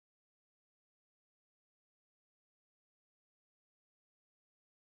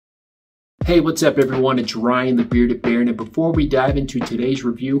Hey, what's up everyone? It's Ryan, the Bearded Baron, and before we dive into today's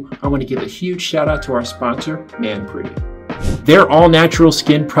review, I want to give a huge shout out to our sponsor, Priddy. Their all-natural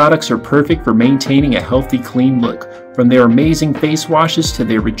skin products are perfect for maintaining a healthy, clean look. From their amazing face washes to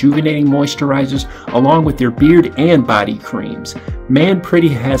their rejuvenating moisturizers, along with their beard and body creams,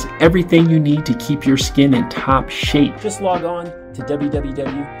 Priddy has everything you need to keep your skin in top shape. Just log on to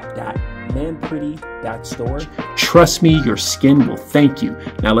www.manpriddy.store. Trust me, your skin will thank you.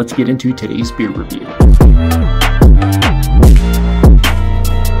 Now let's get into today's beard review.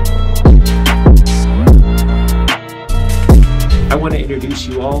 I want to introduce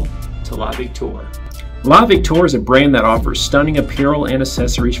you all to La Victoire. La Victoire is a brand that offers stunning apparel and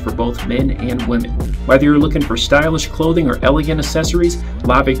accessories for both men and women. Whether you're looking for stylish clothing or elegant accessories,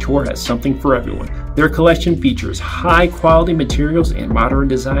 La Victoire has something for everyone. Their collection features high-quality materials and modern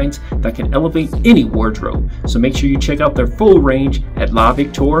designs that can elevate any wardrobe. So make sure you check out their full range at La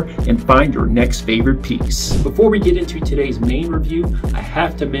Victoire and find your next favorite piece. Before we get into today's main review, I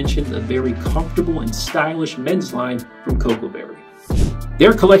have to mention the very comfortable and stylish men's line from Cocoburry.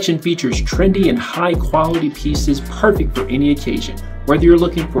 Their collection features trendy and high-quality pieces perfect for any occasion. Whether you're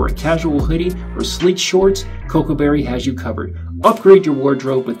looking for a casual hoodie or sleek shorts, Cocoburry has you covered. Upgrade your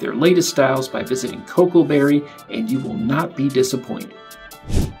wardrobe with their latest styles by visiting Cocoburry, and you will not be disappointed.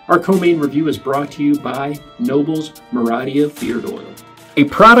 Our co-main review is brought to you by Noble's Meridia Beard Oil, a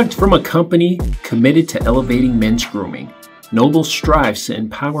product from a company committed to elevating men's grooming. Noble strives to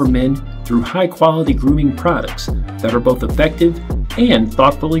empower men through high-quality grooming products that are both effective and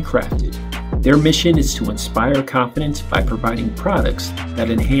thoughtfully crafted. Their mission is to inspire confidence by providing products that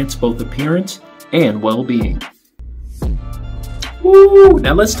enhance both appearance and well-being. Woo!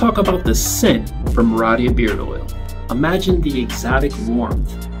 Now let's talk about the scent from Meridia Beard Oil. Imagine the exotic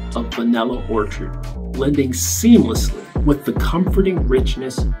warmth of vanilla orchid blending seamlessly with the comforting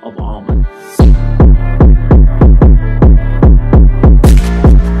richness of almond.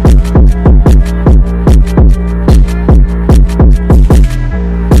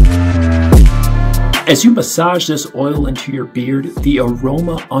 As you massage this oil into your beard, the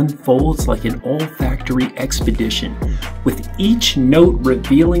aroma unfolds like an olfactory expedition, with each note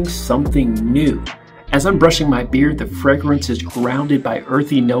revealing something new. As I'm brushing my beard, the fragrance is grounded by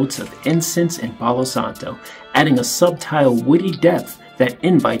earthy notes of incense and Palo Santo, adding a subtle woody depth that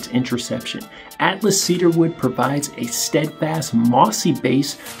invites introspection. Atlas cedarwood provides a steadfast, mossy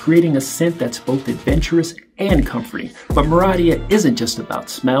base, creating a scent that's both adventurous and comforting. But Meridia isn't just about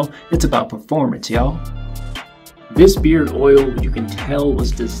smell, it's about performance, y'all. This beard oil, you can tell,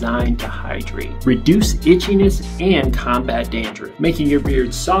 was designed to hydrate, reduce itchiness, and combat dandruff, making your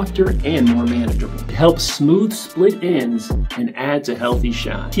beard softer and more manageable. It helps smooth split ends and adds a healthy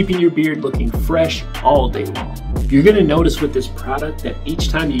shine, keeping your beard looking fresh all day long. You're going to notice with this product that each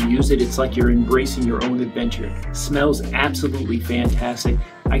time you use it, it's like you're embracing your own adventure. It smells absolutely fantastic.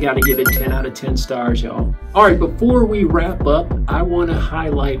 I gotta give it 10 out of 10 stars, y'all. All right, before we wrap up, I wanna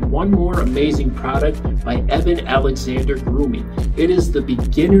highlight one more amazing product by Evan Alexander Grooming. It is the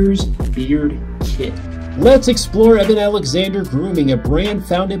Beginner's Beard Kit. Let's explore Evan Alexander Grooming, a brand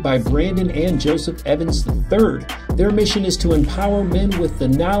founded by Brandon and Joseph Evans III. Their mission is to empower men with the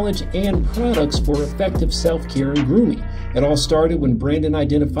knowledge and products for effective self-care and grooming. It all started when Brandon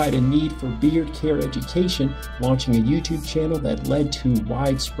identified a need for beard care education, launching a YouTube channel that led to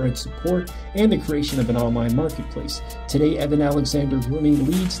widespread support and the creation of an online marketplace. Today, Evan Alexander Grooming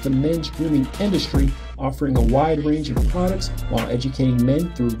leads the men's grooming industry, offering a wide range of products while educating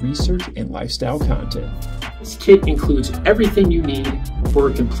men through research and lifestyle content. This kit includes everything you need for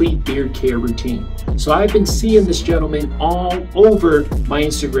a complete beard care routine. So I've been seeing this gentleman all over my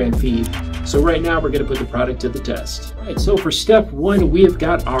Instagram feed. So right now we're going to put the product to the test. All right, so for step one, we have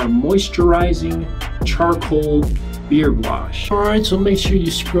got our moisturizing charcoal beard wash. All right, so make sure you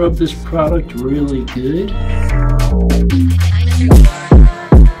scrub this product really good.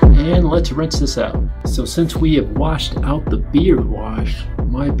 And let's rinse this out. So since we have washed out the beard wash,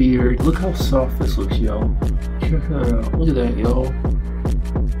 my beard, look how soft this looks, y'all. Check that out. Look at that, y'all.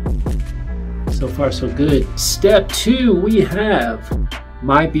 So far, so good. Step two, we have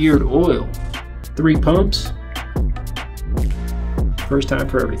my beard oil. 3 pumps. First time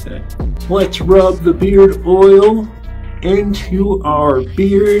for everything. Let's rub the beard oil into our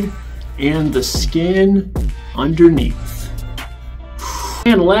beard and the skin underneath.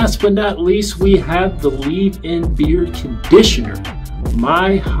 And last but not least, we have the leave-in beard conditioner,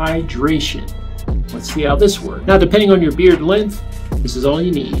 My Hydration. Let's see how this works. Now, depending on your beard length, this is all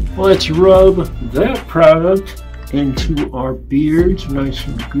you need. Let's rub that product into our beards nice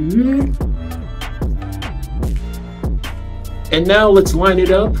and good. And now let's line it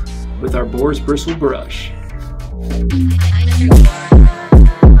up with our boar's bristle brush.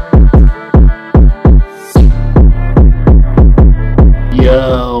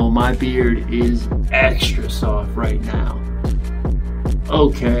 Yo, my beard is extra soft right now.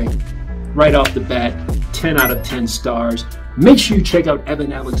 Okay, right off the bat, 10 out of 10 stars. Make sure you check out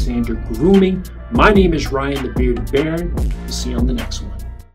Evan Alexander Grooming. My name is Ryan the Bearded Baron. We'll see you on the next one.